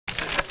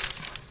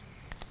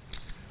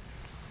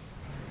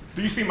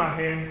Do you see my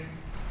hand?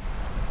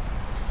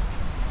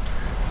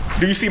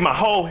 Do you see my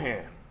whole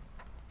hand?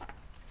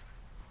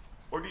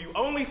 Or do you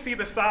only see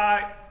the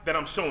side that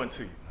I'm showing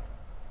to you?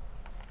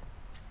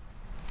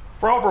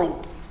 For over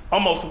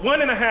almost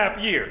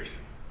 1.5 years,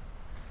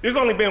 there's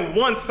only been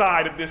one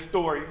side of this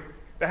story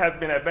that has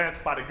been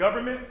advanced by the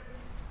government,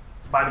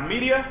 by the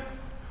media,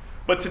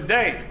 but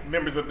today,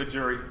 members of the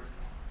jury,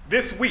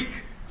 this week,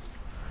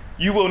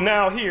 you will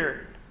now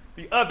hear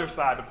the other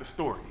side of the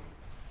story.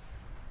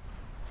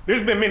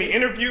 There's been many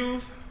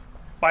interviews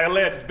by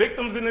alleged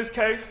victims in this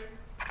case,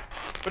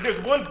 but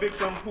there's one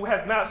victim who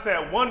has not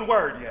said one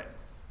word yet,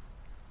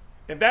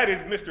 and that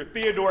is Mr.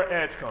 Theodore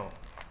Edgecomb.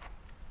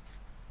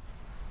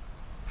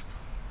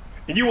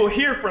 And you will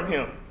hear from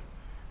him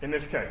in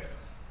this case.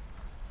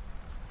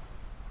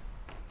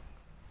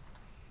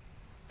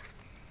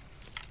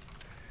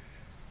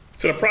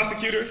 To the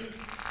prosecutors,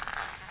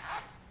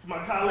 to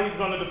my colleagues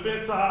on the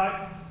defense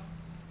side,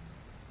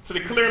 to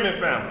the Clearman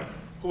family,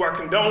 who our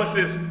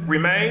condolences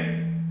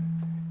remain,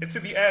 and to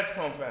the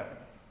Edgecomb family.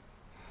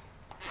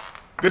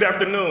 Good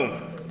afternoon,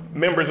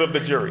 members of the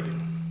jury.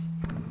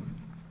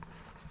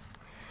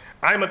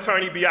 I'm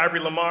attorney B. Ivory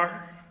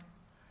Lamar,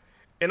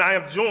 and I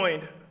am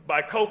joined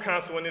by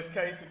co-counsel in this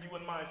case, if you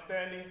wouldn't mind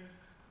standing,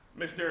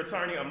 Mr.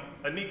 Attorney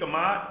Anik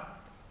Ahmad,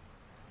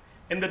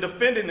 and the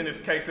defendant in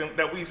this case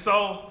that we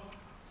so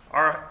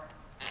are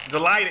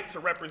delighted to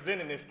represent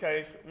in this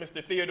case,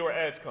 Mr. Theodore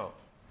Edgecomb.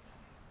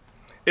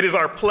 It is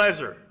our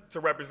pleasure to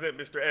represent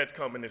Mr.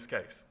 Edgecomb in this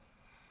case.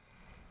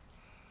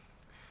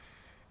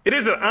 It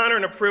is an honor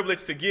and a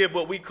privilege to give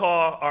what we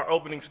call our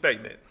opening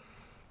statement.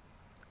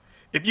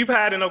 If you've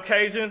had an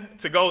occasion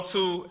to go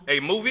to a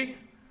movie,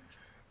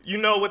 you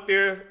know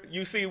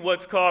you see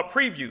what's called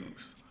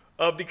previews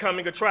of the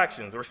coming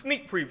attractions or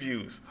sneak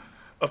previews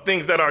of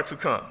things that are to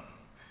come.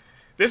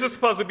 This is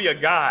supposed to be a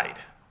guide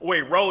or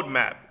a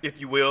roadmap,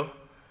 if you will,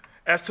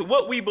 as to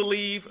what we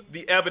believe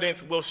the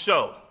evidence will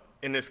show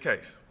in this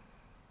case.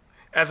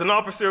 As an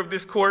officer of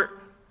this court,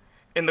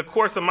 in the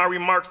course of my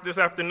remarks this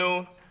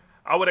afternoon,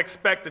 I would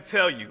expect to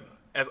tell you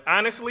as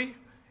honestly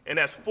and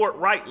as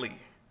forthrightly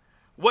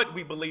what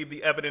we believe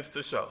the evidence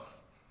to show.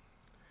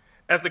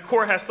 As the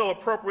court has so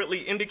appropriately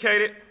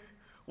indicated,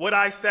 what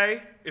I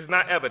say is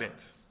not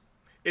evidence.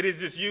 It is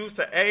just used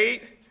to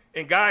aid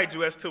and guide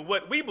you as to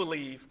what we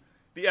believe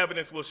the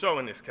evidence will show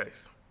in this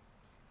case.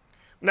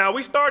 Now,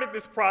 we started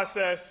this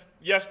process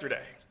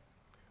yesterday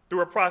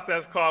through a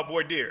process called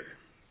voir dire.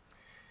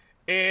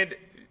 And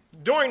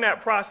during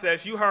that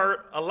process, you heard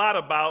a lot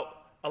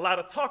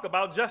of talk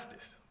about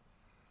justice.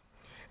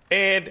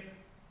 And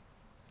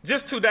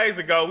just 2 days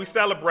ago, we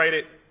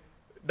celebrated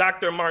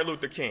Dr. Martin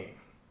Luther King.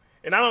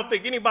 And I don't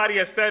think anybody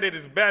has said it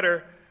is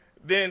better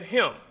than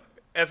him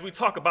as we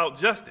talk about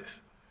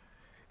justice.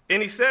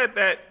 And he said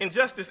that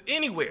injustice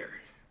anywhere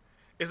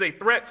is a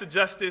threat to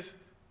justice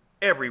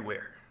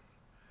everywhere.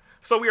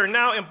 So we are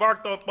now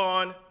embarked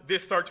upon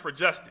this search for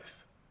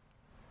justice,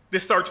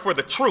 this search for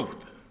the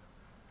truth,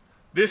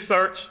 this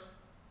search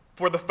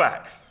for the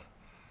facts.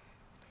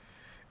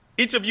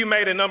 Each of you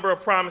made a number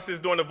of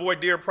promises during the voir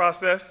dire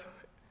process,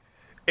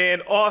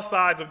 and all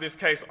sides of this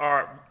case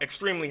are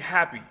extremely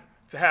happy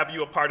to have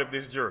you a part of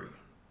this jury.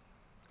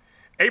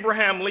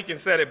 Abraham Lincoln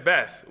said it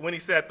best when he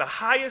said, "The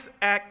highest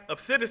act of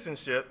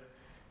citizenship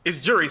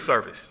is jury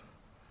service."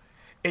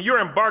 And you're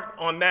embarked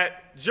on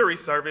that jury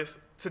service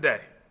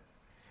today.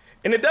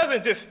 And it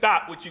doesn't just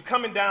stop with you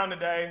coming down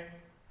today,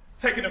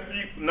 taking a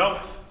few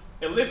notes,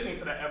 and listening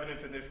to the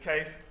evidence in this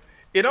case.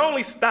 It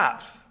only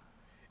stops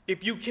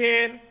if you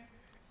can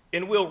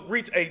and will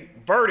reach a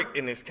verdict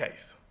in this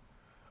case.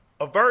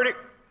 A verdict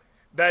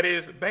that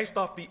is based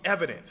off the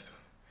evidence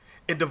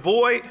and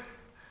devoid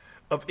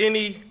of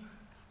any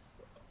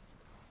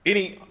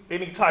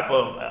type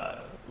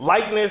of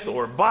likeness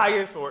or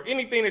bias or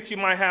anything that you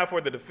might have for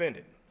the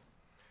defendant.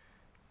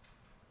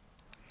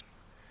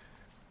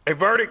 A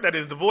verdict that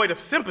is devoid of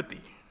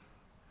sympathy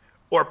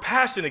or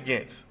passion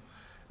against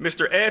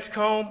Mr.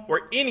 Edgecomb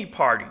or any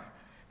party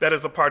that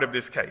is a part of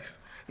this case.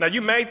 Now,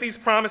 you made these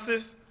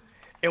promises,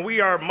 and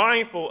we are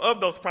mindful of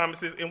those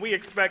promises, and we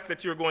expect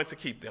that you're going to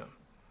keep them.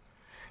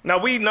 Now,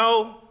 we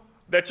know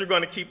that you're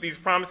going to keep these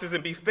promises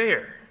and be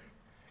fair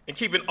and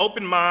keep an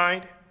open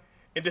mind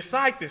and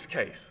decide this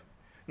case,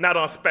 not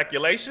on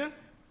speculation,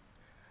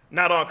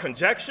 not on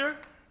conjecture,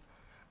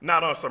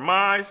 not on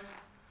surmise,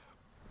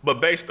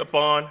 but based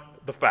upon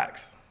the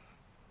facts.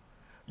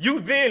 You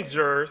then,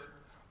 jurors,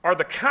 are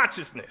the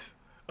consciousness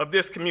of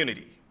this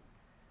community.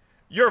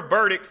 Your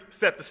verdicts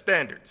set the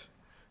standards.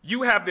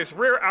 You have this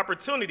rare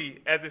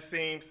opportunity, as it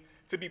seems,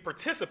 to be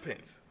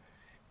participants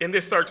in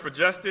this search for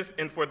justice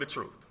and for the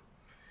truth.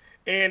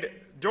 And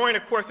during the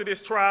course of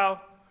this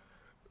trial,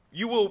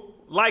 you will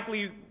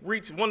likely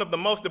reach one of the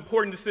most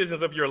important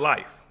decisions of your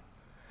life.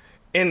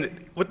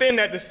 And within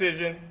that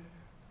decision,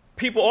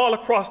 people all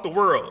across the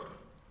world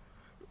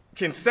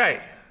can say,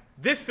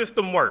 this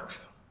system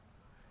works.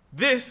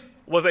 This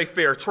was a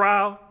fair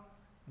trial.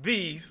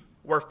 These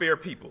were fair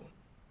people.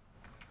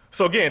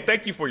 So again,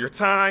 thank you for your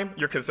time,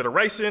 your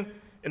consideration,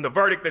 in the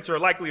verdict that you're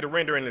likely to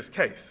render in this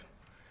case.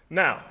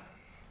 Now,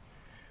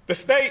 the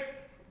state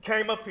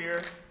came up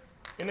here,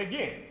 and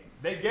again,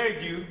 they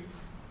gave you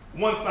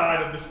one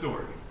side of the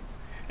story.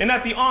 And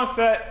at the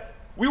onset,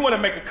 we want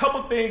to make a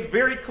couple things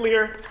very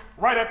clear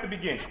right at the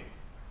beginning.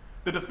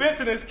 The defense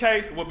in this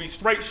case will be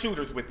straight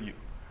shooters with you.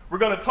 We're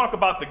going to talk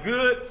about the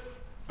good,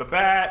 the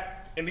bad,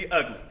 and the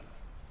ugly.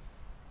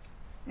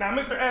 Now,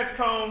 Mr.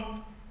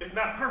 Edgecomb is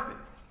not perfect.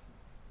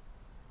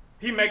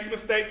 He makes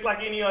mistakes like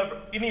any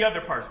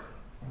other person.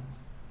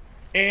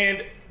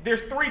 And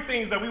there's three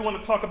things that we want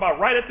to talk about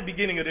right at the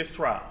beginning of this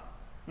trial.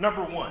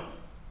 Number one,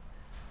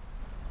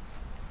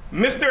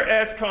 Mr.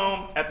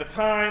 Edgecomb, at the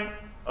time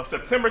of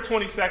September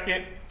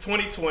 22nd,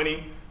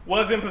 2020,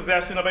 was in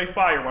possession of a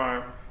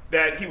firearm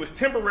that he was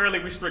temporarily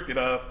restricted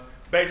of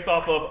based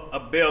off of a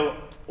bail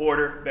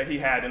order that he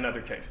had in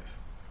other cases.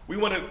 We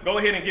want to go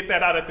ahead and get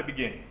that out at the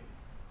beginning.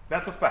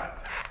 That's a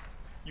fact.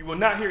 You will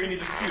not hear any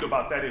dispute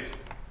about that issue.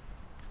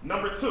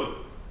 Number two,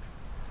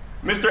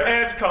 Mr.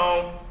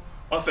 Edgecomb,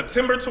 on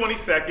September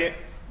 22nd,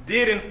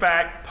 did in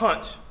fact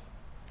punch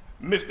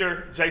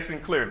Mr. Jason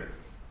Clearman.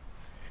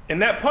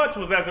 And that punch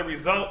was as a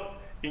result,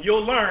 and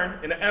you'll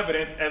learn in the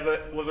evidence,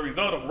 was a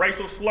result of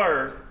racial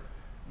slurs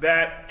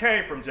that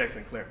came from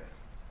Jason Clearman.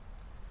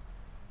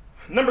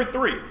 Number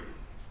three,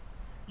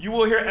 you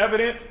will hear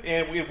evidence,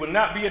 and it will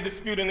not be a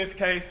dispute in this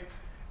case,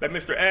 that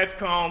Mr.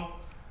 Edgecomb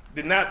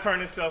did not turn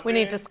himself in. We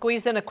need to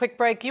squeeze in a quick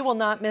break. You will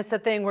not miss a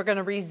thing. We're going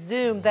to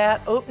resume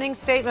that opening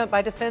statement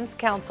by defense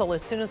counsel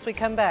as soon as we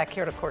come back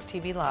here to Court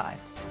TV Live.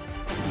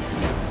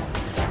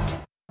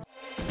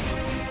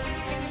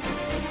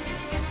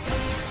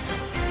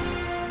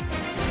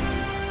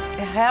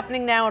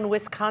 Happening now in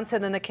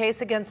Wisconsin in the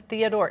case against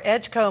Theodore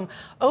Edgecomb.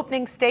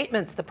 Opening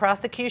statements. The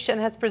prosecution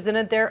has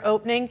presented their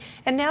opening,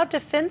 and now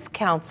defense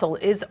counsel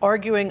is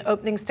arguing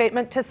opening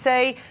statement to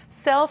say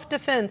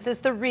self-defense is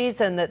the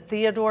reason that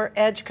Theodore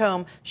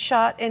Edgecomb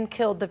shot and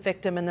killed the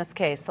victim in this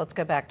case. Let's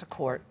go back to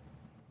court.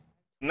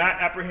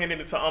 Not apprehended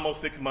until almost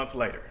 6 months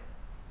later.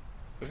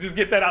 Let's just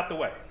get that out the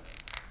way.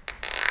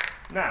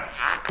 Now,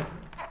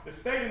 the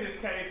state in this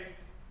case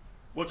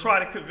will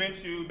try to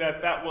convince you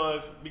that that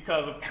was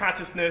because of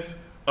consciousness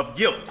of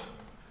guilt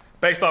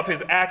based off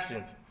his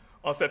actions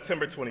on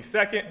September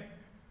 22nd.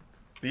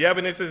 The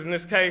evidence in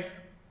this case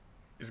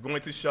is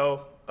going to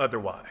show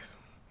otherwise.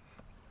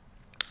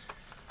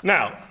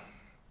 Now,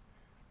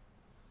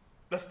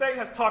 the state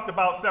has talked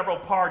about several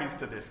parties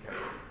to this case.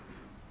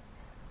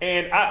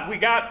 And we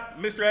got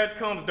Mr.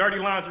 Edgecomb's dirty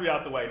laundry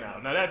out the way now.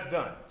 Now that's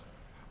done.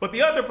 But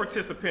the other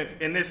participants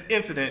in this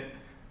incident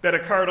that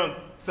occurred on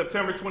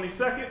September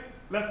 22nd,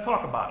 let's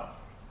talk about them.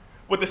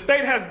 What the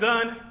state has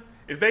done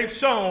is they've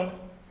shown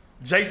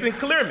Jason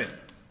Clearman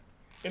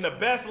in the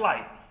best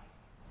light.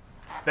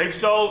 They've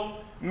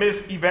showed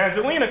Miss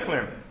Evangelina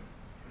Clearman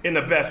in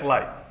the best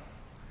light.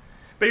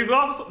 They've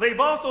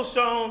also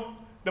shown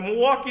the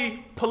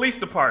Milwaukee Police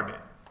Department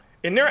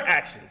in their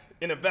actions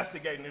in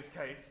investigating this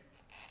case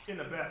in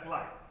the best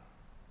light.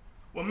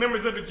 Well,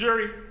 members of the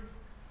jury,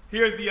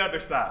 here's the other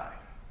side.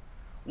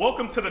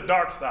 Welcome to the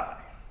dark side.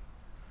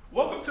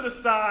 Welcome to the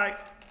side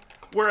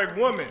where a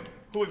woman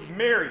who is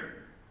married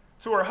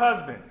to her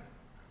husband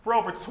for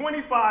over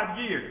 25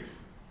 years,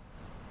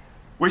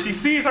 where she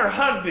sees her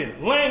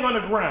husband laying on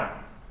the ground,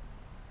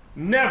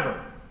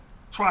 never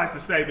tries to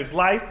save his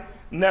life,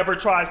 never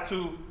tries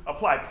to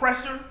apply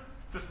pressure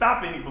to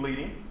stop any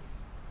bleeding.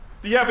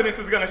 The evidence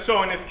is going to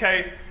show in this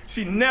case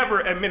she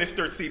never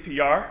administered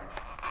CPR.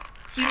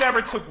 She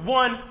never took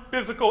one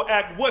physical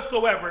act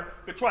whatsoever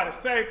to try to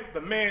save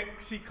the man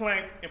she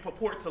claims and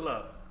purports to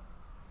love.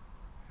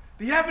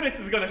 The evidence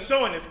is going to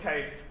show in this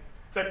case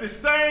that this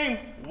same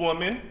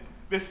woman,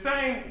 this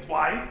same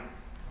wife,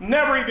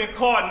 never even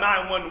called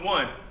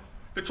 911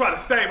 to try to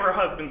save her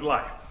husband's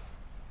life.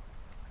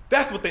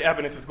 That's what the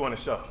evidence is going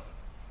to show.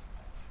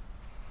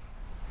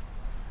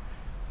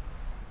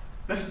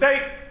 The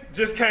state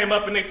just came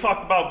up and they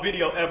talked about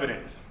video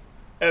evidence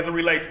as it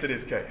relates to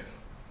this case.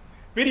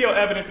 Video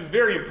evidence is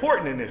very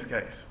important in this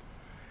case.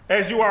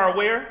 As you are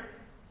aware,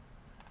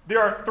 there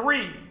are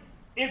 3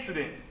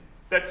 incidents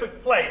that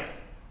took place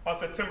on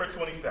September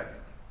 22nd.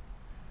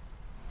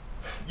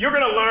 You're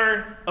going to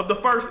learn of the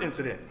first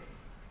incident.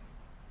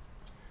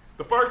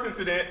 The first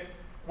incident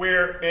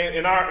where,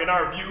 in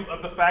our view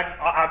of the facts,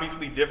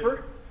 obviously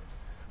differ,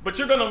 but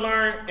you're going to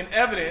learn in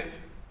evidence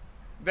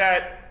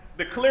that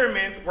the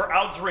Clearmans were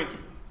out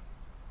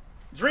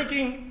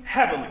drinking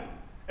heavily,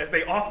 as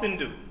they often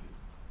do.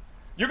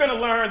 You're going to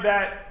learn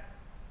that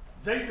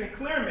Jason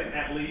Clearman,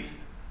 at least,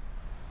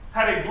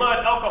 had a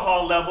blood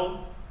alcohol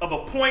level of a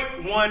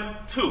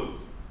 0.12,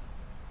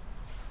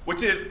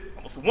 which is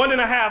almost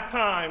 1.5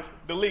 times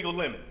the legal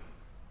limit.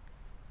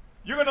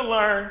 You're going to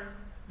learn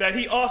that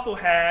he also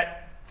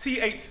had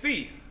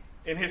THC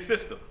in his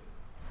system.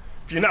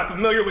 If you're not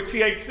familiar with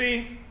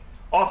THC,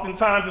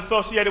 oftentimes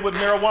associated with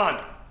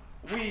marijuana,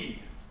 weed.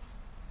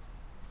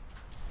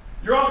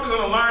 You're also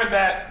going to learn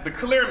that the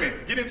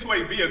Clearmans get into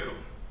a vehicle.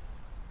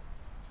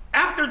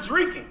 After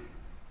drinking,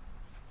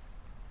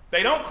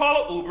 they don't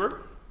call an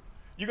Uber.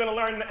 You're going to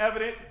learn in the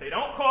evidence they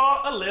don't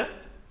call a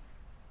lift.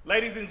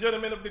 Ladies and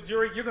gentlemen of the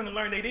jury, you're going to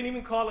learn they didn't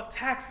even call a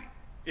taxi,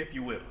 if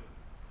you will.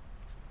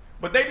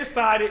 But they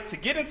decided to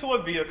get into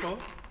a vehicle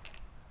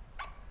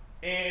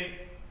and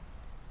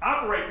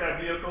operate that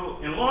vehicle,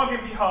 and long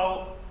and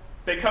behold,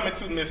 they come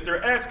into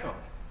Mr. Edgecomb.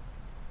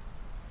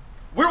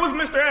 Where was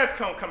Mr.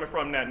 Edgecomb coming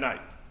from that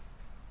night?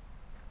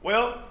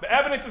 Well, the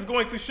evidence is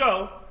going to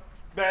show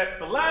that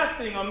the last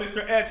thing on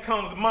Mr.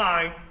 Edgecomb's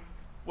mind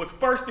was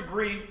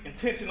first-degree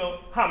intentional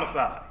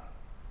homicide.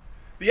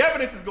 The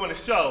evidence is going to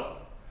show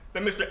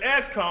that Mr.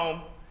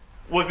 Edgecomb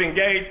was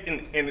engaged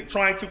in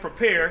trying to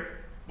prepare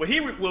what he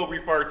will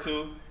refer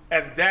to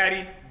as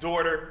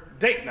daddy-daughter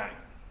date night.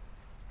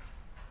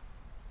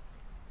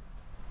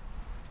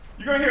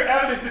 You're going to hear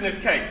evidence in this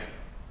case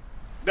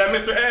that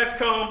Mr.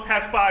 Edgecomb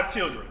has 5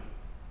 children.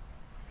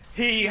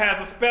 He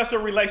has a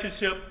special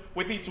relationship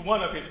with each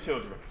one of his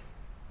children.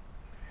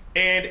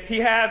 And he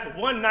has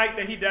one night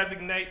that he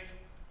designates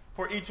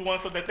for each one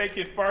so that they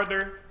can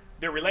further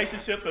their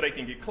relationship, so they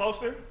can get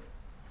closer.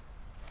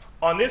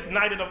 On this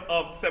night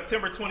of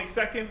September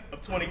 22nd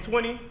of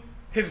 2020,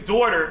 his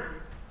daughter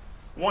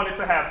wanted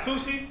to have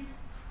sushi,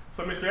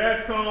 so Mr.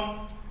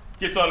 Edgecomb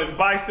gets on his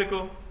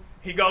bicycle.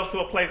 He goes to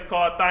a place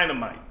called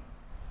Dynamite.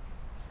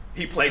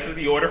 He places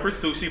the order for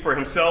sushi for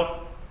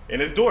himself and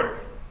his daughter.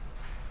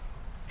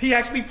 He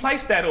actually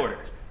placed that order.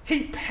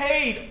 He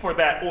paid for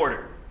that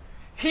order.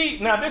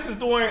 Now this is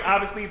during,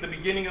 obviously, the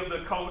beginning of the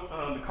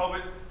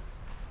COVID,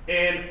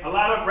 and a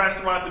lot of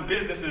restaurants and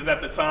businesses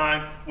at the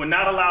time would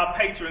not allow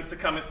patrons to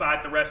come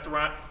inside the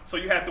restaurant, so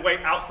you had to wait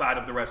outside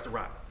of the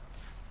restaurant.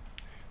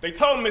 They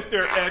told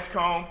Mr.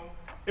 Edgecomb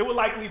it would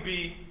likely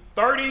be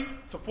 30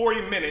 to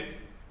 40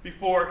 minutes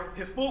before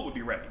his food would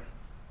be ready.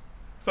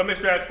 So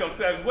Mr. Edgecomb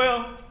says,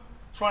 well,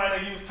 trying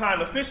to use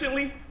time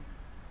efficiently,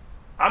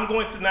 I'm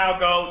going to now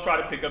go try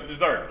to pick up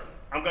dessert.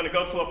 I'm going to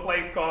go to a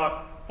place called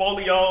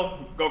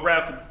Folio, go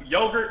grab some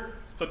yogurt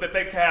so that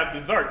they can have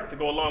dessert to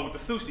go along with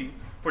the sushi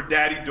for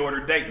daddy-daughter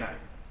date night.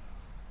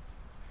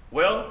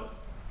 Well,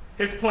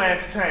 his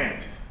plans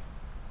changed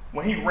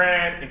when he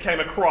ran and came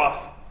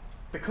across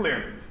the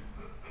clearance.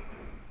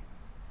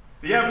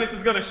 The evidence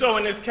is going to show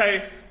in this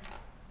case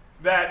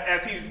that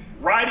as he's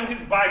riding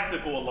his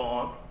bicycle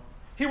along,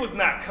 he was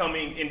not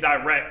coming in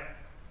direct,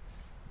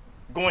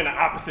 going the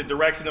opposite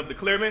direction of the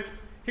clearance.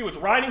 He was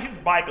riding his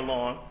bike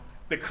along.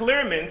 The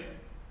clearance,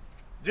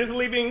 just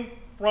leaving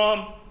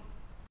from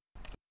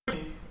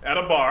at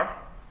a bar,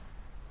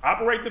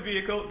 operate the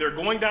vehicle, they're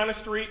going down the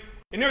street,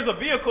 and there's a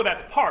vehicle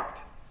that's parked.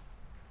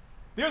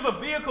 There's a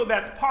vehicle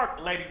that's parked,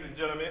 ladies and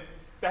gentlemen,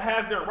 that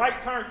has their right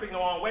turn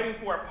signal on, waiting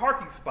for a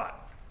parking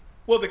spot.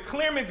 Well, the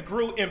clearance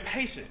grew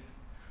impatient.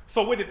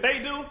 So what did they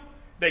do?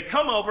 They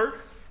come over,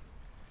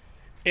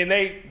 and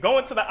they go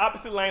into the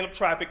opposite lane of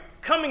traffic,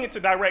 coming into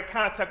direct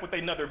contact with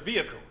another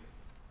vehicle.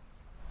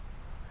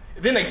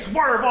 Then they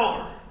swerve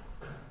over,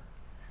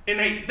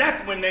 and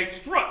that's when they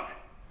struck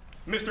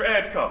Mr.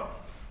 Edgecomb.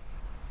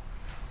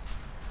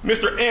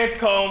 Mr.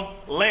 Edgecomb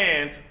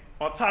lands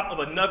on top of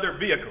another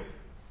vehicle.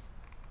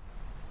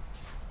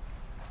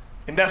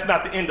 And that's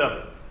not the end of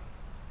it.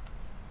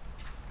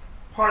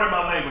 Pardon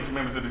my language,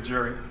 members of the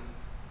jury.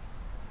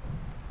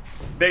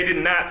 They did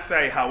not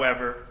say,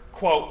 however,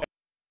 quote,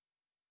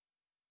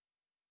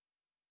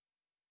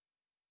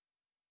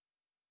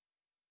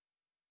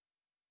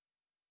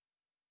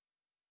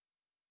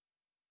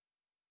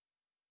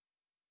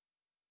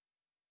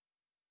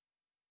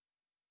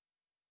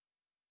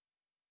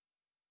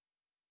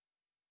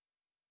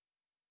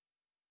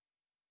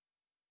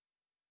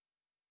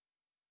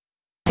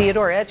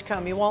 Theodore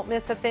Edgecomb, you won't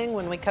miss a thing.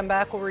 When we come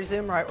back, we'll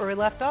resume right where we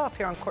left off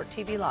here on Court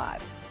TV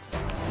Live.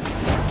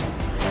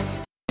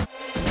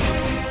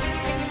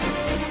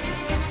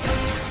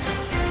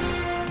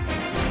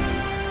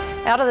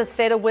 Out of the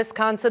state of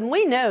Wisconsin,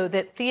 we know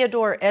that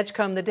Theodore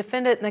Edgecomb, the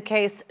defendant in the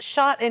case,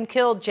 shot and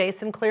killed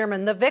Jason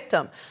Clearman, the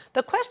victim.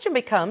 The question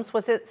becomes,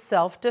 was it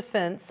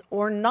self-defense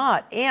or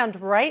not?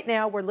 And right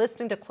now, we're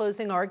listening to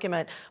closing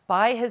argument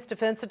by his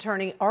defense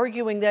attorney,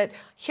 arguing that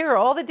here are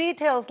all the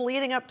details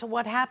leading up to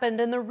what happened,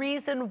 and the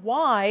reason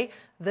why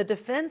the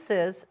defense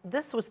is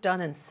this was done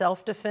in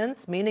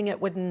self-defense, meaning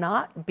it would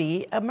not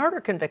be a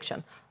murder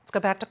conviction. Let's go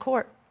back to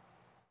court.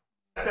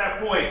 At that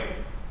point,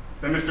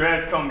 then Mr.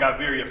 Edgecomb got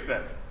very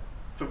upset.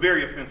 It's a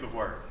very offensive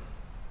word.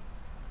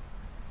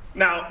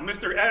 Now,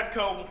 Mr.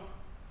 Edgecomb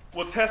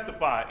will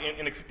testify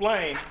and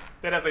explain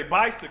that as a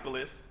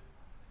bicyclist,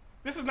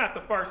 this is not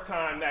the first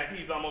time that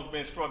he's almost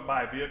been struck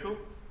by a vehicle.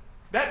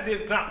 That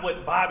is not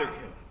what bothered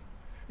him.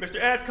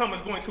 Mr. Edgecomb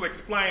is going to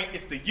explain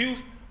it's the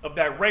use of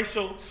that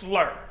racial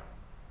slur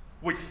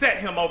which set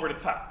him over the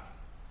top.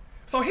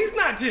 So he's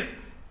not just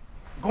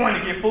going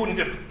to get food and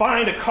just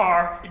find a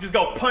car and just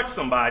go punch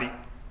somebody.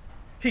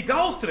 He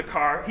goes to the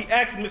car, he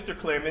asks Mr.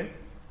 Clearman,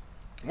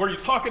 "Were you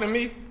talking to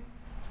me?"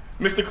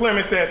 Mr.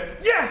 Clearman says,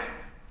 "Yes,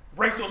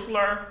 racial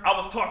slur, I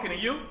was talking to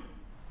you."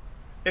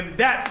 And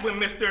that's when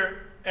Mr.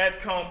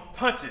 Edgecomb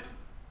punches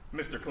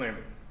Mr.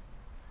 Clearman.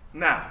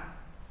 Now,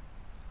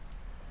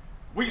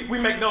 We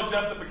make no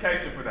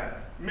justification for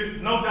that.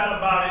 No doubt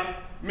about it,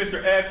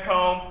 Mr.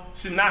 Edgecomb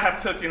should not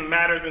have taken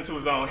matters into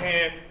his own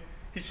hands.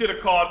 He should have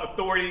called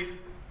authorities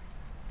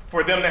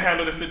for them to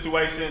handle the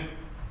situation.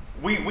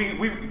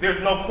 There's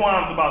no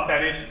qualms about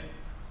that issue.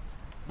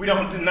 We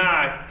don't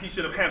deny he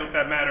should have handled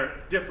that matter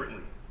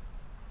differently.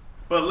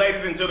 But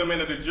ladies and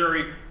gentlemen of the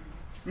jury,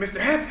 Mr.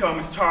 Edgecomb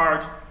is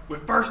charged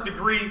with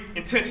first-degree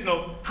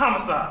intentional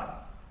homicide.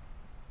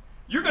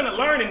 You're gonna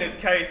learn in this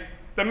case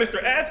that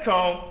Mr.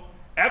 Edgecomb,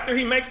 after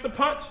he makes the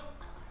punch,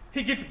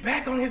 he gets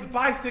back on his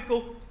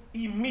bicycle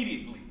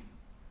immediately.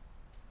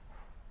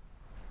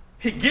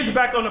 He gets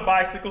back on the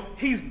bicycle,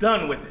 he's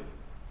done with it.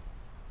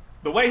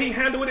 The way he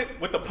handled it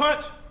with the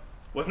punch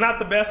was not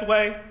the best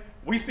way.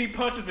 We see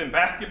punches in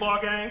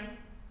basketball games,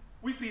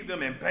 we see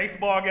them in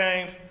baseball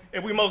games,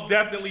 and we most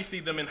definitely see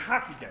them in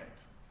hockey games.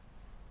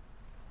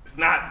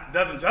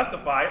 Doesn't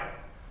justify it,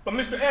 but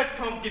Mr.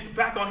 Edgecomb gets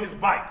back on his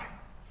bike.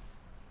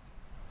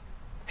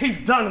 He's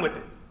done with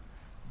it.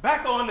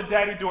 Back on the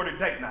daddy-daughter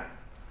date night.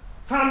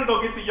 Time to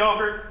go get the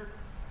yogurt,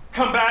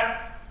 come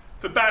back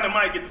to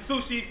Dynamite, get the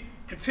sushi,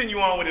 continue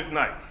on with his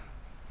night.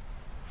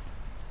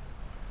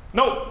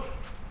 Nope.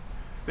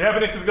 The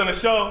evidence is gonna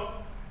show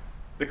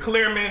the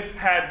Clearmans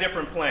had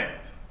different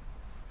plans.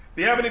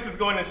 The evidence is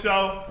going to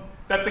show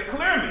that the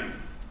Clearmans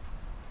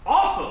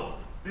also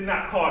did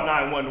not call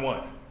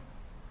 911.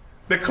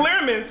 The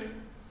Clearmans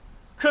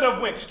could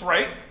have went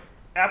straight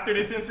after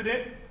this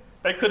incident.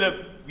 They could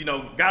have,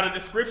 got a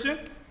description.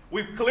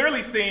 We've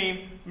clearly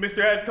seen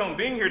Mr. Edgecomb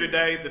being here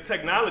today. The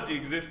technology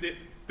existed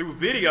through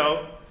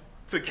video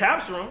to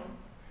capture him,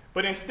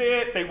 but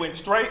instead they went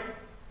straight.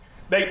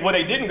 They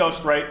didn't go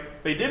straight.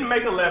 They didn't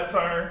make a left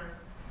turn.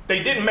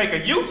 They didn't make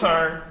a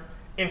U-turn.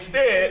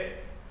 Instead,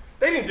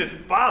 they didn't just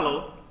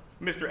follow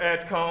Mr.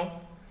 Edgecomb.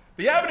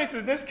 The evidence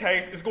in this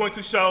case is going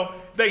to show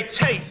they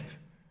chased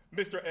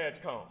Mr.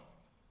 Edgecomb.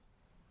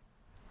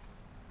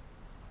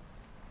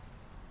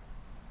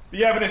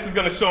 The evidence is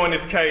going to show in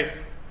this case,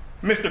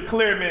 Mr.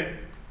 Clearman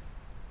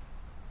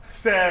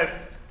says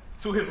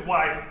to his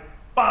wife,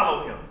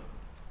 follow him.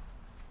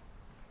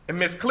 And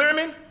Ms.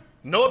 Clearman,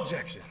 no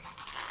objection.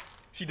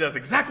 She does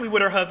exactly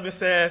what her husband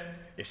says,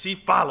 and she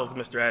follows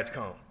Mr.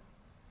 Edgecomb.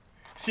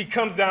 She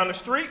comes down the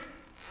street.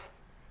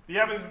 The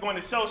evidence is going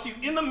to show she's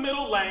in the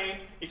middle lane,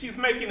 and she's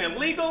making a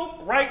legal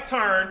right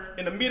turn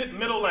in the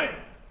middle lane.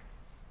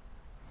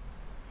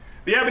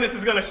 The evidence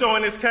is going to show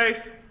in this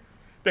case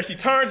that she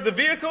turns the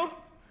vehicle,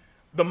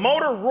 the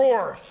motor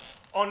roars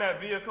on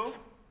that vehicle,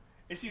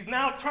 and she's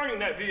now turning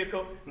that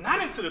vehicle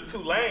not into the two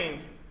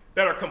lanes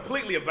that are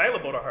completely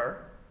available to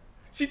her.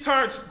 She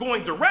turns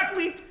going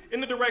directly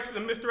in the direction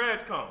of Mr.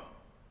 Edgecomb.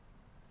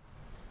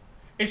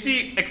 And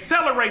she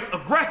accelerates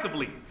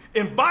aggressively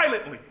and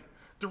violently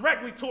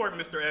directly toward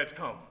Mr.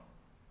 Edgecomb.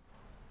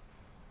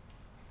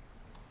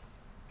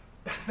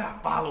 That's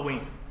not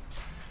following.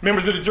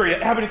 Members of the jury,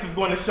 the evidence is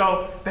going to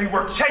show they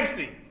were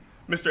chasing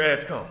Mr.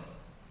 Edgecomb.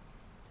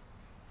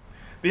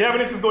 The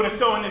evidence is going to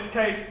show in this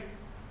case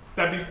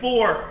that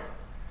before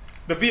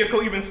the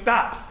vehicle even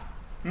stops,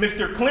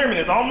 Mr. Clearman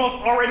is almost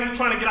already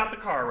trying to get out the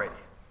car already.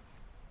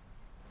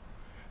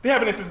 The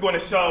evidence is going to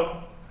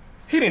show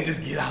he didn't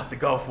just get out to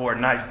go for a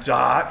nice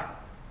jog.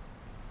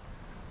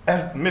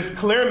 As Ms.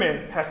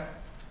 Clearman has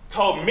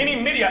told many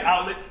media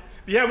outlets,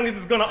 the evidence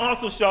is going to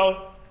also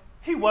show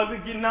he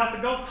wasn't getting out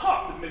to go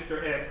talk to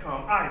Mr.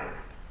 Edgecomb either.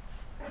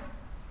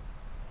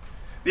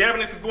 The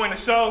evidence is going to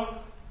show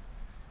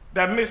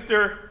that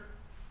Mr.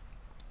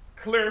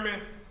 Clearman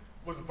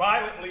was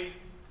violently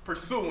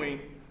pursuing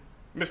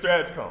Mr.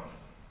 Edgecomb.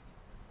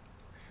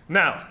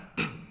 Now,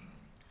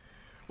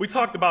 we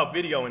talked about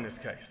video in this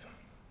case.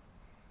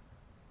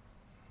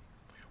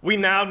 We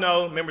now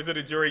know, members of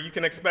the jury, you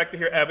can expect to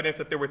hear evidence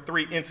that there were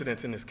 3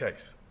 incidents in this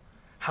case.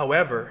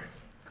 However,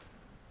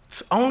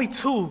 only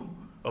 2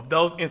 of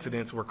those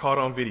incidents were caught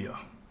on video.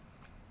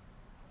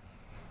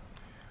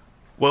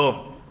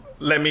 Well,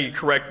 let me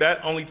correct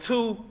that. Only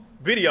 2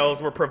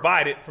 videos were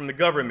provided from the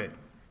government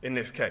in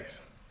this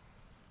case.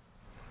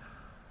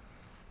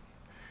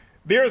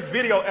 There's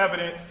video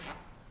evidence.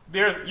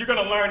 You're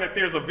going to learn that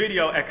there's a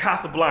video at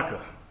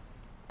Casablanca,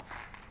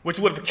 which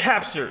would have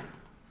captured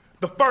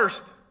the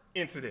first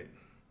incident.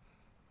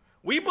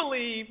 We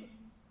believe,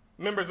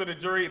 members of the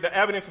jury, the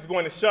evidence is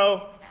going to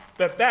show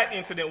that that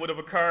incident would have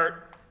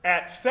occurred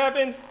at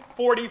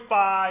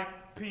 7:45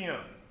 p.m.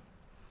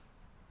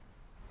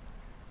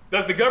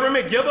 Does the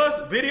government give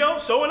us video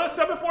showing us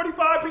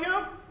 7:45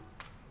 p.m.?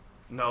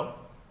 No.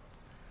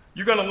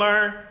 You're going to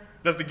learn,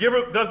 does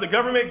the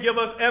government give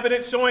us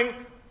evidence showing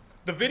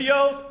the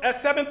videos at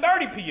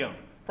 7:30 p.m.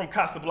 from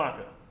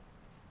Casablanca?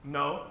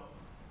 No.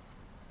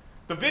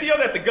 The video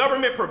that the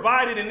government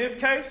provided in this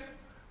case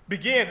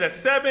begins at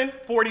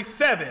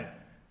 7:47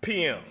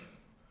 p.m.,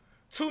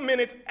 2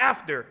 minutes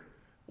after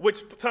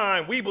which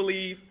time we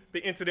believe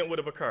the incident would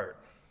have occurred.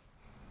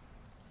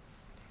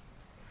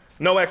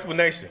 No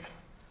explanation.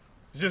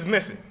 It's just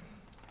missing.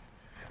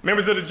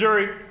 Members of the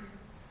jury,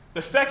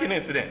 the second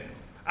incident,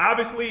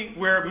 obviously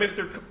where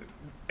Mr.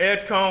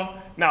 Edgecomb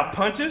now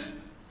punches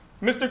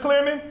Mr.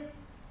 Clearman,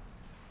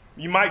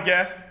 You might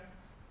guess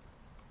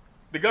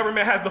the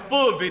government has the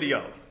full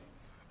video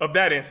of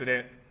that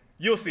incident.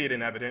 You'll see it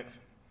in evidence.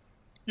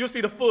 You'll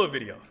see the full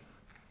video.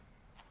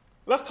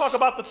 Let's talk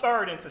about the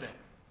third incident.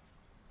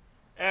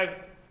 As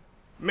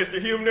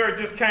Mr. Huebner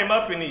just came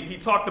up and he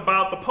talked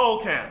about the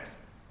poll cams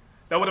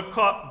that would have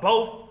caught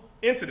both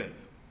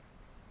incidents.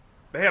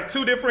 They have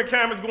two different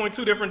cameras going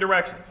two different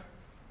directions.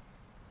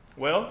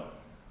 Well,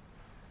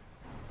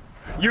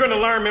 you're going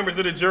to learn, members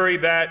of the jury,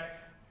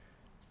 that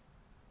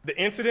the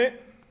incident,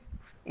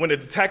 when the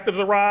detectives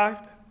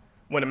arrived,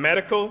 when the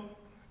medical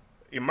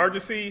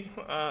emergency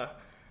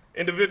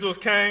individuals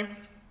came,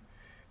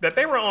 that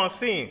they were on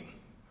scene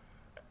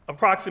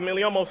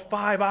approximately almost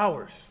 5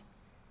 hours.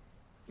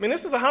 I mean,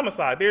 this is a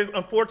homicide. There's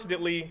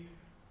unfortunately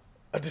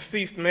a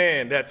deceased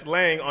man that's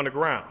laying on the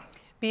ground.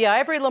 B.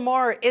 Ivory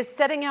Lamar is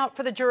setting out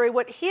for the jury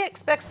what he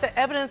expects the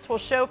evidence will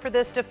show for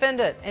this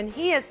defendant, and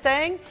he is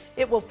saying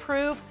it will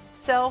prove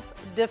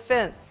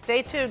self-defense.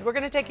 Stay tuned. We're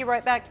going to take you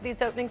right back to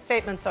these opening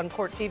statements on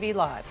Court TV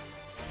Live.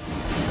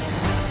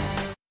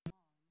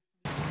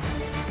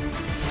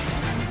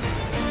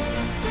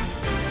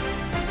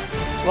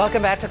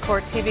 Welcome back to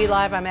Court TV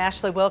Live. I'm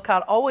Ashley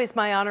Wilcott. Always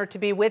my honor to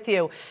be with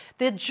you.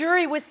 The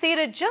jury was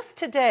seated just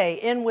today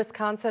in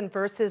Wisconsin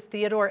versus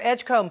Theodore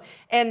Edgecomb.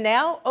 And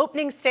now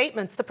opening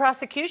statements. The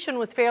prosecution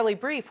was fairly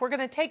brief. We're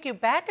going to take you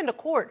back into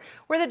court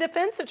where the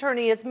defense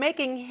attorney is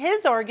making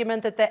his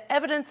argument that the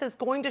evidence is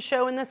going to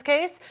show in this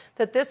case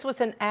that this was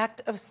an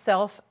act of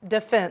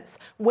self-defense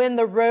when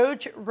the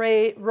road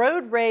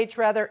rage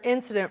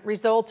incident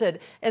resulted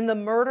in the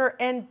murder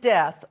and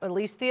death, at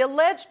least the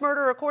alleged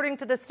murder according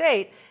to the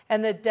state,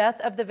 and the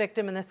death of the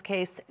victim in this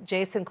case,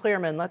 Jason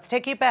Clearman. Let's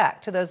take you back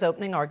to those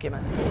opening arguments.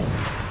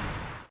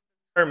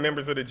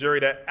 Members of the jury,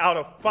 that out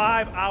of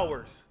 5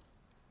 hours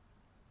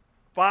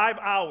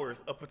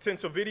of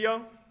potential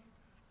video,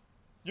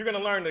 you're going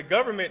to learn the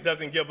government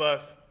doesn't give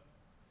us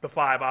the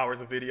 5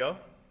 hours of video.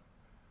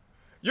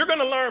 You're going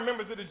to learn,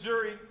 members of the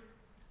jury,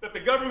 that the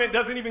government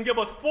doesn't even give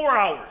us 4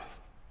 hours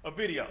of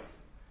video.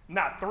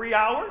 Not 3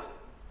 hours,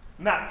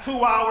 not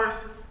 2 hours.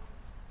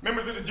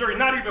 Members of the jury,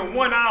 not even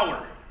 1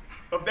 hour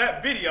of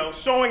that video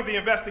showing the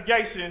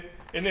investigation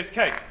in this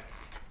case.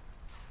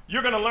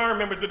 You're going to learn,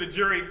 members of the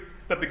jury,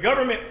 that the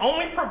government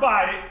only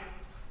provided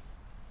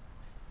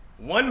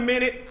 1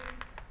 minute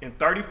and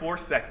 34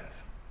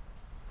 seconds.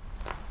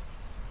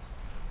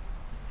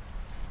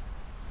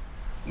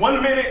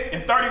 1 minute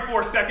and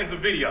 34 seconds of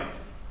video.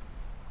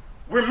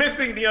 We're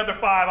missing the other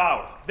 5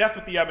 hours. That's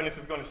what the evidence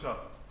is going to show.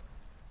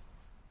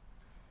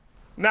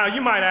 Now, you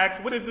might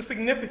ask, what is the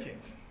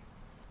significance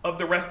of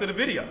the rest of the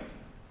video?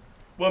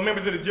 Well,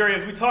 members of the jury,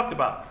 as we talked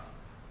about,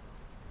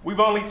 we've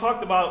only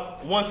talked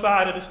about one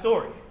side of the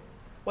story.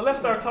 Well, let's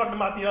start talking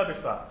about the other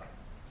side.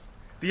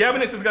 The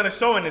evidence is going to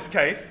show in this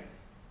case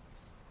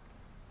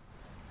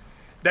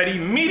that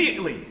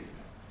immediately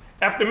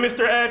after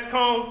Mr.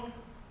 Edgecomb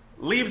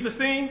leaves the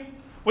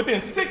scene, within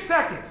 6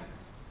 seconds,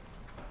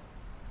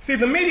 see,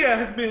 the media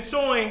has been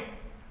showing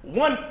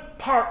one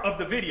part of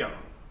the video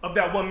of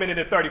that 1 minute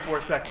and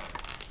 34 seconds.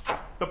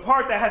 The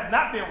part that has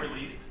not been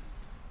released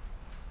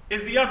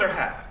is the other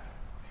half.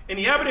 And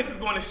the evidence is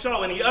going to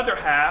show in the other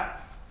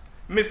half,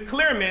 Ms.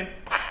 Clearman,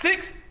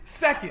 6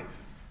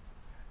 seconds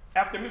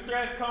after Mr.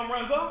 Edgecomb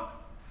runs off,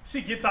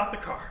 she gets out the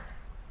car.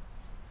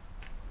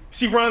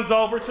 She runs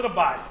over to the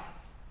body.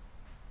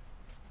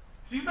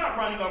 She's not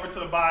running over to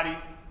the body,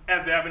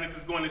 as the evidence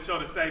is going to show,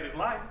 to save his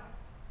life.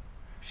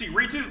 She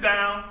reaches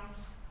down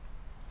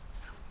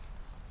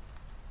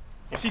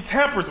and she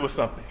tampers with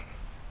something.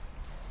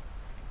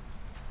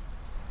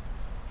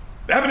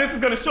 The evidence is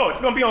going to show it.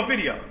 It's going to be on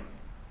video.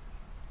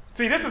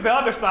 See, this is the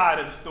other side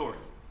of the story.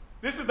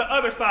 This is the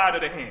other side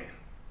of the hand.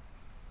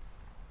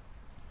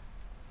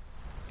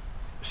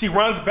 She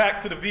runs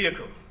back to the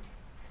vehicle,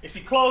 and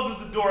she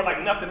closes the door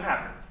like nothing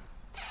happened.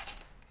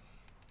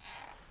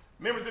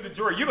 Members of the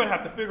jury, you're going to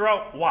have to figure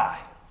out why.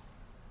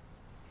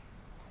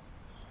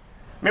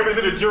 Members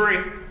of the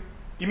jury,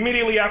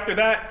 immediately after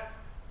that,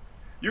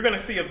 you're going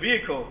to see a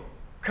vehicle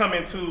come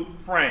into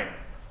frame.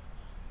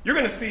 You're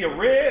going to see a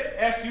red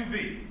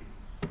SUV.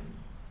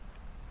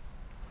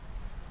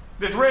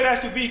 This red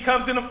SUV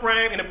comes in the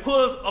frame and it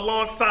pulls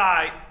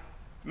alongside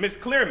Ms.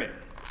 Clearman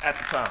at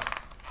the time.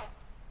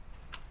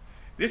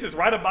 This is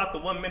right about the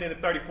 1 minute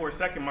and 34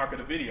 second mark of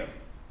the video.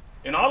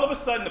 And all of a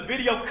sudden the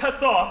video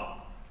cuts off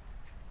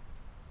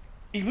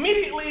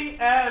immediately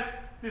as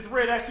this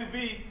red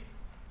SUV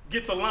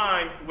gets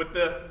aligned with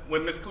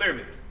Ms.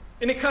 Clearman.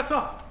 And it cuts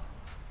off.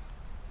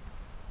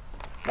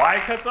 Why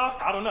it cuts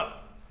off, I don't know.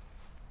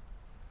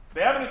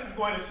 The evidence is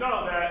going to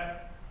show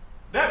that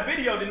that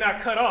video did not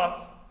cut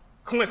off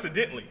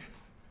coincidentally.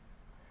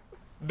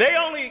 They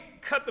only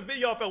cut the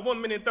video off at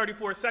 1 minute and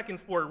 34 seconds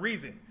for a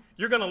reason.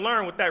 You're going to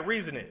learn what that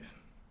reason is.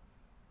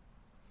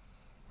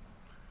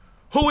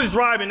 Who is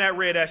driving that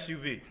red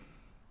SUV?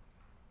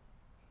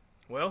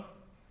 Well,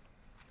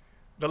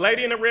 the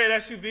lady in the red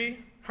SUV,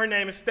 her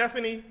name is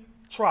Stephanie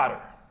Trotter.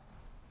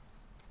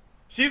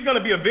 She's going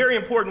to be a very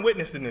important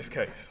witness in this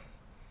case.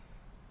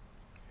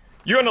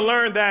 You're going to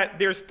learn that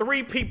there's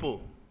 3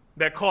 people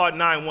that called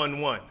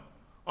 911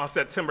 on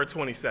September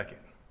 22nd.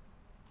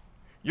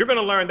 You're going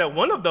to learn that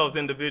one of those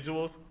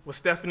individuals was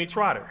Stephanie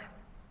Trotter.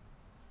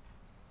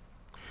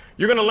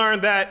 You're going to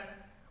learn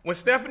that when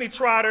Stephanie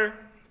Trotter,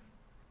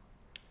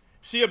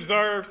 she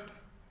observes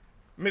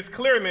Ms.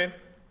 Clearman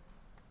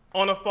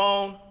on the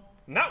phone,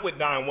 not with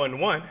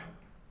 911,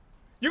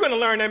 you're going to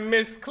learn that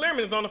Ms.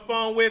 Clearman is on the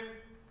phone with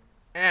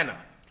Anna.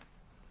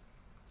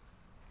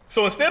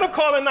 So instead of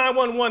calling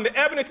 911, the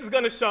evidence is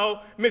going to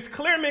show Ms.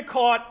 Clearman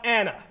called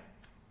Anna,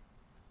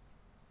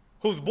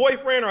 whose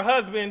boyfriend or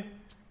husband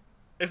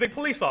is a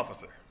police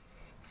officer.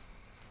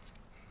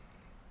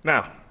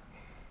 Now,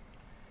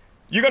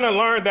 you're going to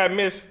learn that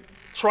Ms.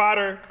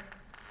 Trotter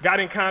got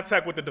in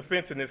contact with the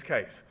defense in this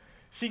case.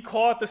 She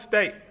called the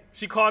state.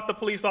 She called the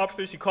police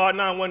officer. She called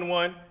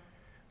 911.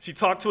 She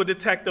talked to a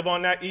detective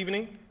on that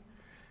evening.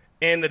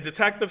 And the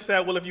detective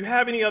said, well, if you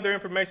have any other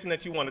information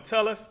that you want to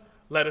tell us,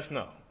 let us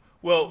know.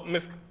 Well,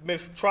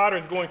 Ms. Trotter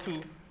is going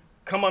to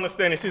come on the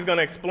stand and she's going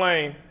to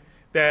explain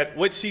that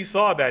what she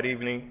saw that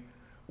evening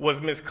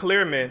was Ms.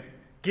 Clearman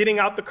getting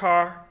out the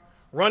car,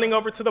 running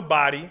over to the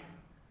body,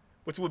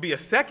 which would be a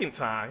second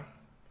time,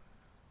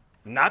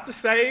 not to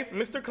save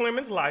Mr.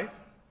 Clearman's life,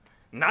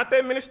 not to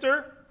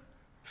administer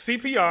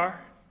CPR,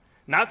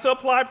 not to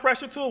apply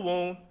pressure to a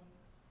wound,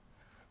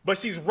 but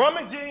she's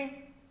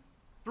rummaging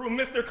through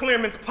Mr.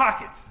 Clearman's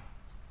pockets.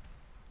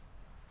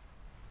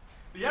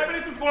 The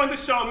evidence is going to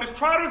show Ms.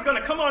 Trotter is going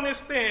to come on this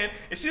stand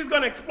and she's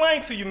going to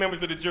explain to you,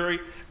 members of the jury,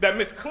 that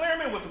Ms.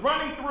 Clearman was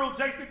running through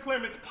Jason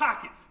Clearman's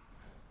pockets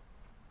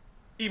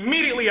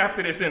immediately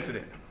after this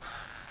incident.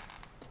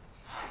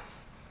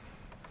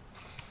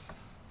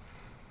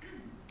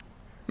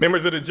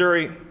 Members of the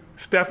jury,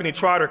 Stephanie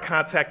Trotter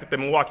contacted the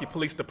Milwaukee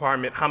Police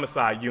Department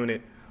Homicide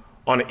Unit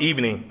on the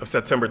evening of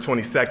September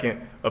 22nd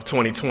of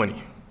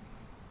 2020.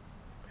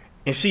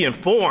 And she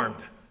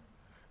informed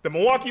the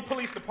Milwaukee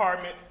Police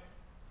Department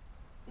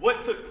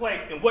what took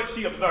place and what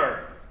she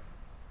observed.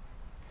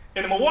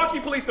 In the Milwaukee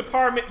Police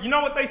Department, you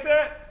know what they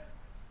said?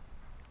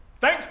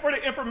 Thanks for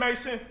the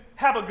information,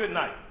 have a good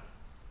night.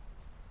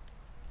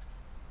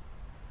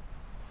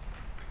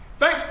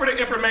 Thanks for the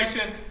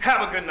information,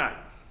 have a good night.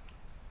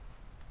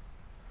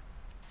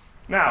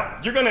 Now,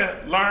 you're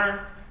gonna learn,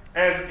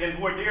 as in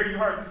voir dire, you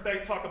heard the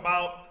state talk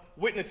about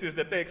witnesses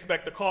that they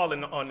expect to call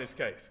on this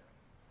case.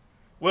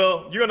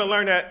 Well, you're gonna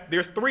learn that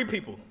there's 3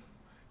 people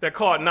that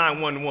called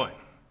 911.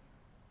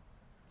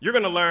 You're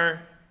gonna learn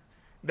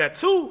that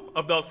 2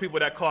 of those people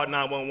that called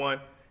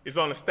 911 is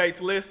on the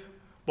state's list,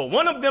 but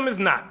one of them is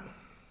not.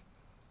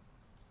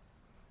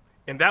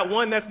 And that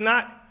one that's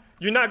not,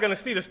 you're not gonna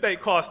see the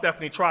state call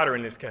Stephanie Trotter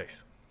in this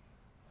case.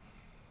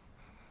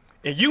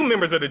 And you,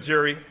 members of the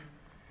jury,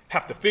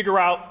 have to figure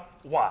out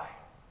why.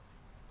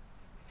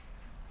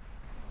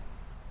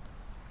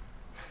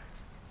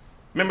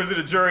 Members of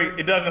the jury,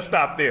 it doesn't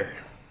stop there.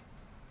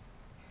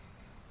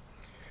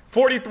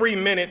 43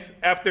 minutes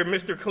after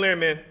Mr.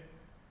 Clearman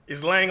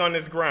is laying on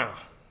this ground,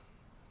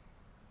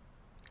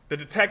 the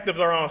detectives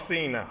are on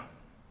scene now.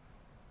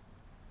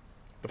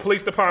 The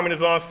police department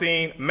is on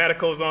scene,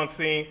 medical is on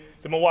scene,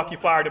 the Milwaukee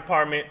Fire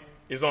Department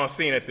is on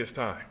scene at this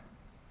time.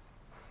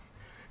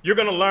 You're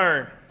gonna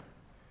learn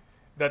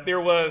that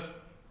there was,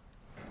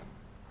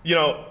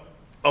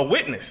 a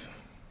witness,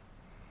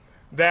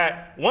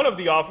 that one of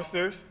the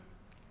officers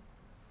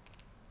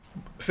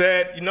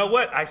said, you know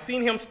what, I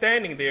seen him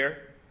standing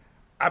there.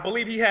 I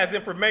believe he has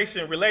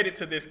information related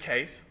to this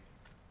case.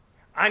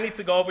 I need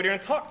to go over there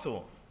and talk to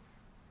him.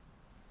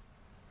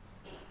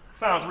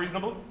 Sounds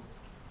reasonable.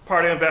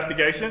 Part of the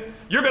investigation.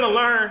 You're going to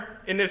learn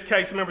in this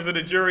case, members of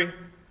the jury,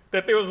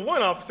 that there was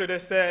one officer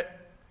that said,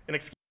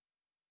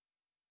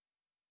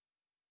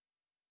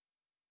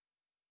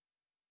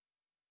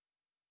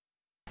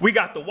 we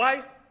got the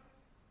wife,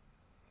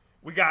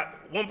 we got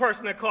one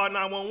person that called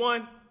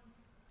 911,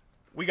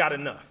 we got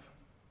enough.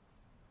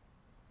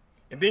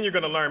 And then you're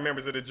going to learn,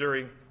 members of the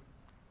jury,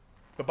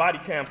 the body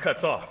cam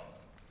cuts off.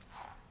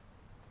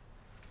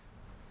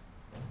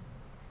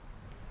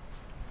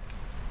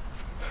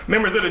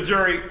 Members of the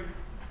jury,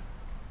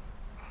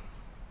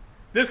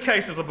 this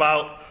case is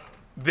about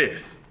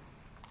this.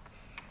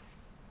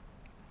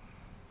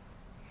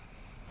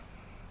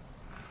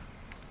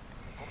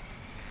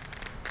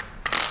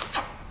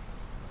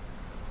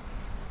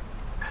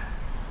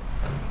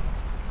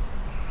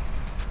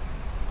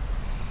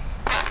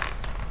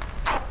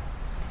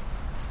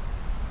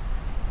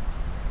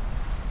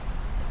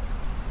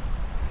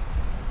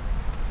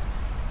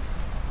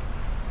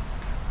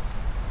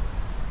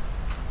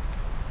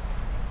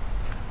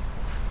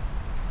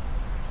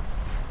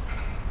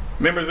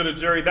 Members of the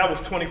jury, that was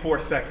 24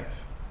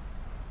 seconds.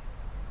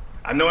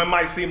 I know it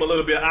might seem a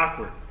little bit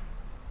awkward.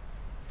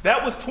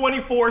 That was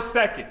 24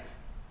 seconds.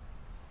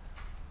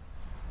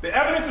 The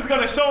evidence is going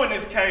to show in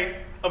this case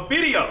a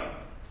video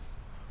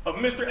of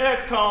Mr.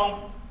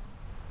 Edgecomb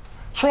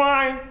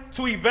trying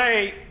to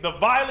evade the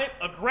violent,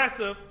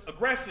 aggression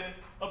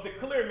of the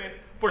Clearmans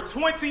for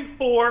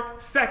 24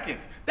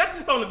 seconds. That's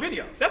just on the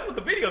video. That's what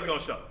the video is going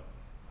to show.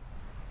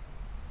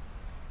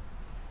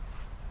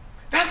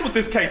 That's what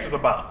this case is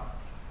about.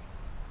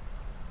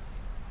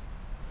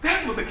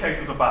 That's what the case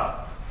is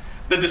about.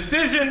 The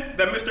decision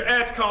that Mr.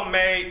 Edgecomb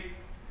made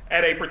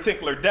at a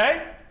particular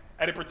day,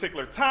 at a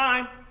particular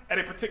time, at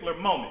a particular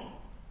moment.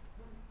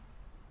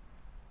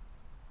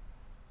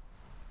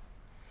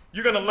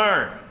 You're going to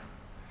learn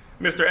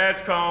Mr.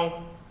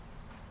 Edgecomb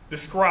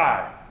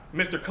describe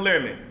Mr.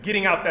 Clearman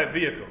getting out that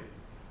vehicle.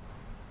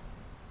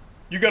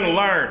 You're going to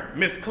learn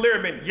Ms.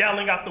 Clearman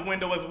yelling out the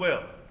window as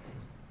well.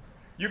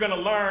 You're going to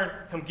learn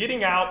him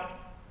getting out,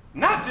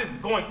 not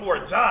just going for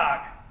a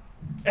jog,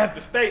 as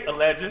the state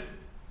alleges.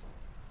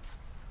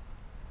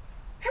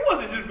 He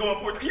wasn't just going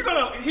for it. You're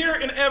going to hear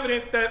in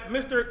evidence that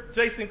Mr.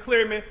 Jason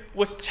Clearman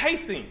was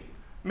chasing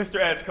Mr.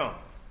 Edgecomb,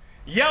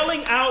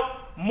 yelling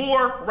out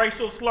more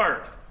racial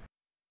slurs.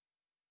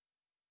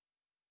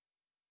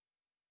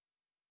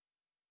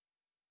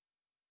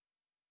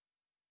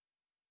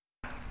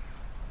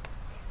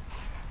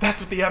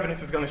 That's what the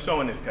evidence is going to show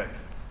in this case.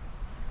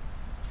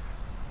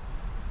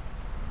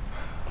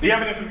 The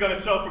evidence is going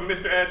to show from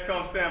Mr.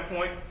 Edgecomb's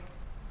standpoint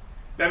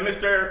that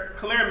Mr.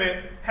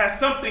 Clearman has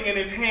something in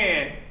his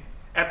hand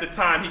at the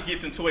time he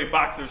gets into a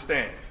boxer's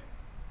stance.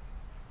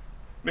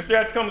 Mr.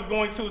 Edgecomb is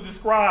going to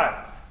describe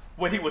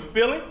what he was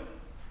feeling.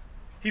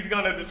 He's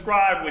going to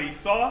describe what he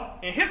saw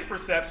in his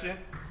perception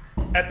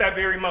at that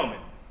very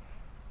moment.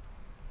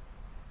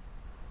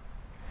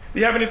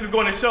 The evidence is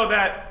going to show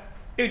that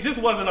it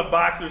just wasn't a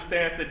boxer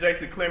stance that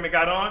Jason Clearman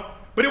got on,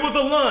 but it was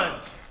a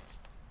lunge.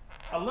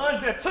 A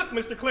lunge that took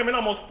Mr. Clearman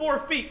almost 4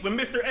 feet when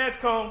Mr.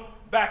 Edgecomb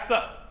backs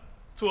up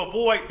to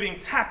avoid being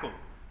tackled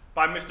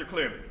by Mr.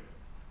 Clearman.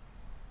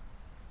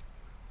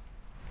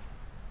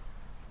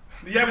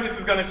 The evidence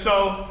is going to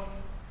show,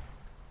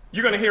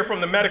 you're going to hear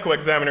from the medical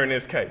examiner in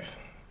this case.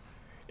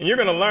 And you're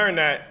going to learn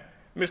that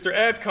Mr.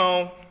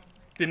 Edgecomb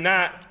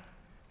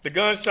the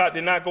gunshot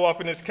did not go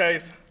off in this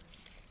case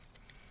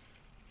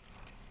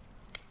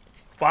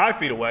 5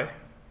 feet away.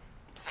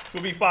 This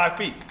will be 5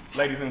 feet,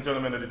 ladies and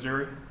gentlemen of the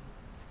jury.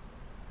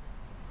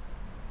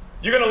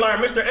 You're going to learn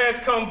Mr.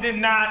 Edgecomb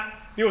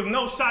there was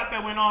no shot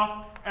that went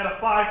off at a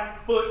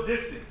 5-foot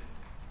distance.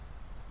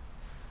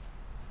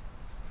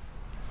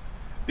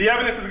 The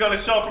evidence is going to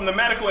show from the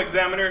medical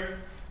examiner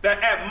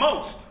that at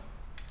most,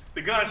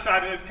 the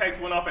gunshot in this case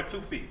went off at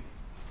 2 feet.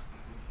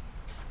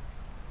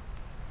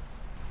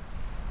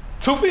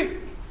 2 feet.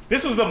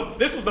 This was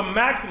the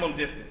maximum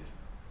distance.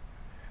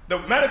 The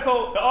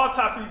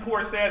autopsy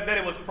report says that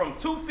it was from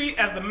 2 feet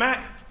as the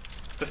max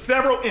to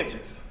several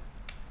inches.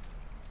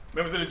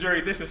 Members of the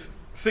jury, this is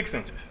 6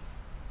 inches.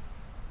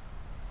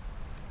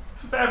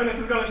 That's what the evidence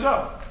is going to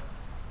show.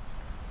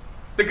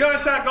 The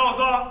gunshot goes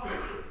off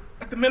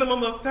at the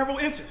minimum of several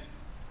inches.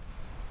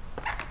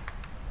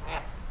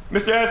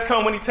 Mr.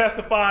 Edgecomb, when he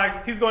testifies,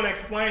 he's going to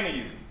explain to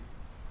you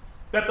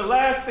that the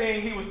last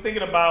thing he was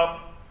thinking about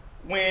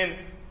when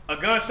a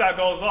gunshot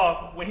goes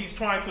off, when he's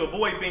trying to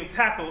avoid being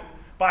tackled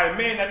by a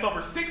man that's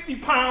over 60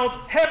 pounds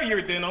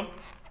heavier than him,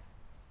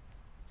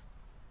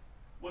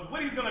 was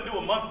what he's going to do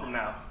a month from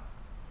now,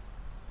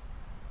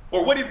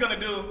 or what he's going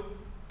to do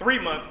 3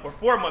 months or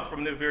 4 months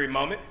from this very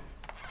moment,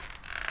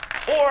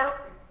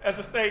 or, as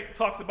the state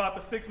talks about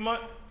the 6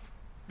 months,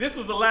 this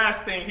was the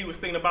last thing he was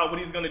thinking about what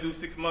he's going to do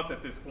 6 months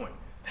at this point.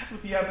 That's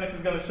what the evidence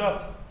is going to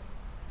show.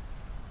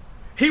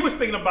 He was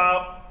thinking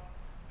about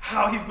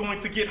how he's going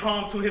to get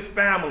home to his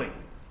family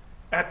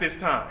at this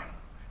time.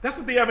 That's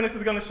what the evidence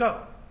is going to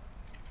show.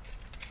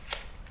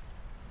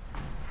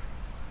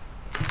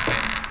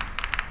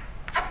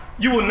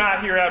 You will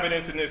not hear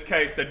evidence in this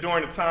case that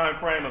during the time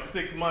frame of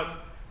 6 months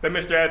that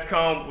Mr.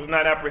 Edgecomb was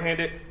not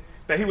apprehended,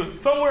 that he was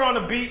somewhere on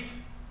the beach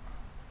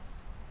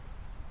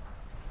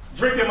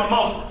drinking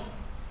mimosas.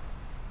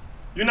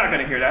 You're not going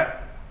to hear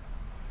that.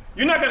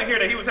 You're not going to hear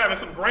that he was having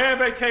some grand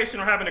vacation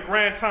or having a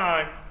grand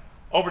time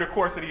over the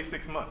course of these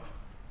 6 months.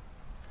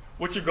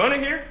 What you're going to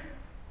hear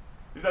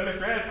is that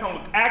Mr. Edgecomb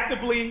was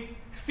actively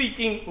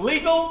seeking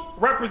legal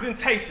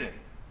representation.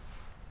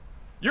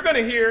 You're going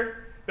to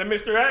hear that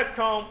Mr.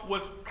 Edgecomb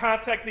was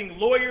contacting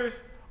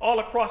lawyers all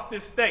across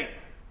this state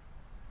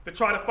to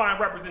try to find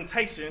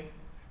representation,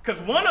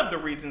 because one of the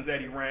reasons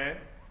that he ran,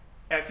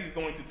 as he's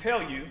going to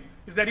tell you,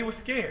 is that he was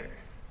scared.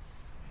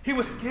 He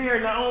was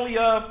scared not only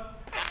of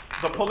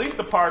the police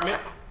department,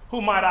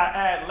 who, might I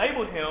add,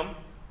 labeled him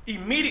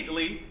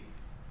immediately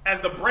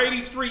as the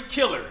Brady Street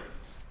Killer.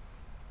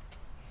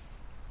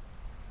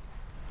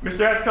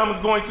 Mr. Edgecomb is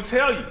going to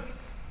tell you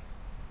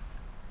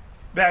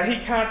that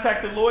he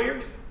contacted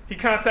lawyers, he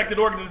contacted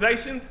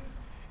organizations,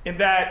 and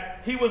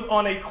that he was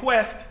on a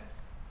quest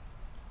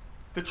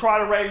to try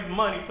to raise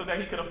money so that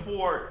he could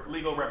afford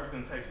legal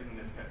representation in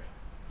this case.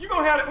 You're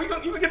going to have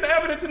it. You can get the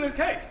evidence in this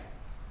case.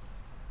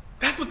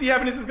 That's what the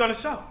evidence is going to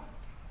show.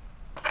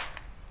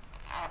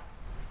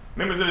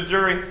 Members of the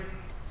jury,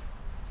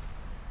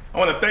 I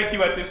want to thank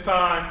you at this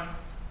time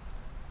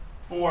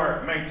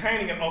for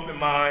maintaining an open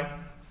mind.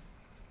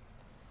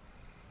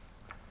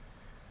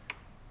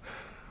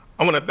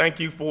 I want to thank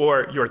you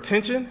for your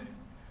attention.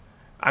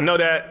 I know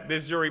that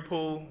this jury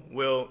pool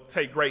will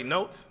take great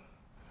notes.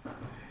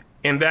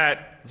 and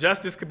that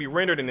justice could be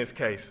rendered in this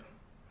case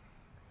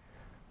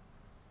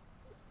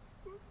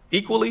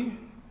equally,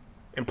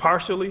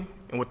 impartially,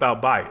 and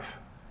without bias.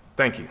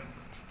 Thank you.